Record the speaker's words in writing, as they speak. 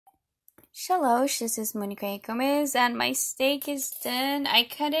Shalosh, this is Monica Gomez, and my steak is done. I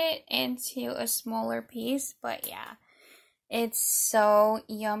cut it into a smaller piece, but yeah, it's so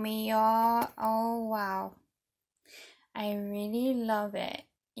yummy, y'all. Oh, wow. I really love it.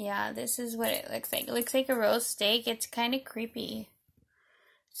 Yeah, this is what it looks like. It looks like a roast steak. It's kind of creepy.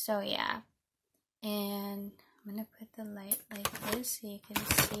 So, yeah. And I'm going to put the light like this so you can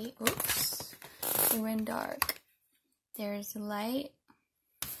see. Oops. It went dark. There's the light.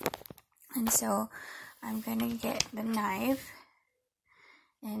 And so I'm going to get the knife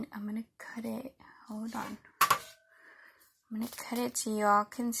and I'm going to cut it. Hold on. I'm going to cut it so y'all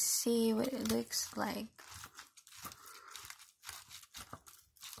can see what it looks like.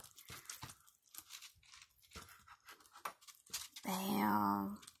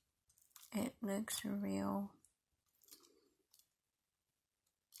 Bam. It looks real.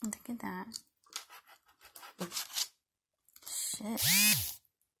 Look at that. Shit.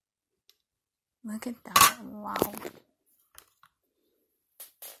 Look at that. Wow.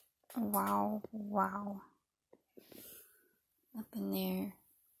 Wow. Wow. Up in there.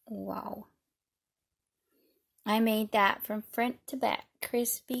 Wow. I made that from front to back.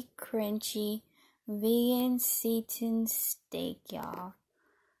 Crispy, crunchy, vegan Seitan steak, y'all.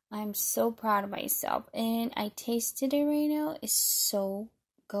 I'm so proud of myself. And I tasted it right now. It's so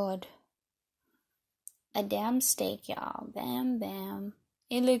good. A damn steak, y'all. Bam, bam.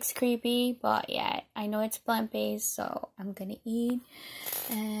 It looks creepy, but yeah, I know it's plant-based, so I'm gonna eat.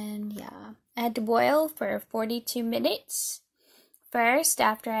 And yeah, I had to boil for 42 minutes first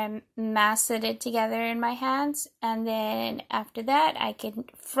after I massed it together in my hands. And then after that, I can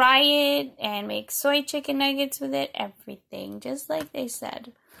fry it and make soy chicken nuggets with it. Everything, just like they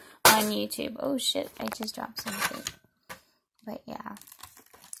said on YouTube. Oh shit, I just dropped something. But yeah,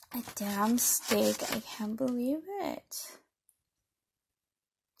 a damn steak. I can't believe it.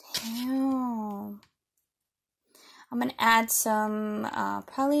 Damn. I'm gonna add some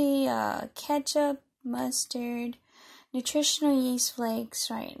probably ketchup, mustard, nutritional yeast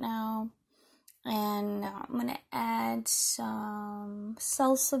flakes right now, and I'm gonna add some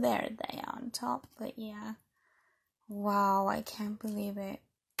salsa verde on top. But yeah, wow, I can't believe it.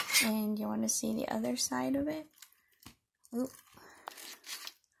 And you want to see the other side of it? Oop.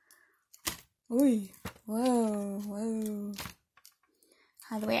 Ooh. Whoa, whoa.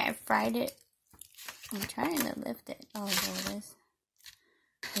 How the way I fried it. I'm trying to lift it. Oh, there it is.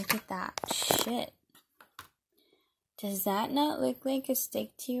 Look at that. Shit. Does that not look like a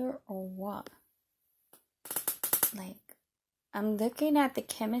steak to you or what? Like, I'm looking at the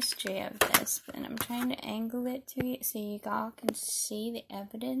chemistry of this, and I'm trying to angle it to you so you all can see the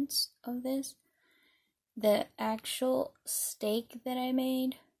evidence of this. The actual steak that I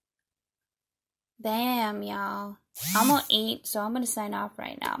made. Bam, y'all. I'm gonna eat, so I'm gonna sign off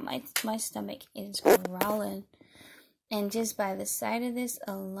right now. My stomach is growling. And just by the sight of this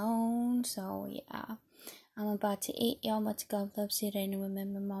alone, so yeah. I'm about to eat. Y'all about to go love Seitan and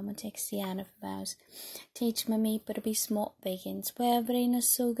remember Mama takes the honor for vows. Teach my meat, but be smart vegans. Wherever in a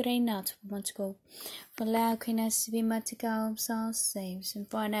so great not want to go. For loud can us be much go so saves. And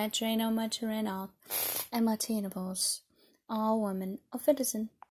for that train how much ran off. And my tenables. All women of citizen.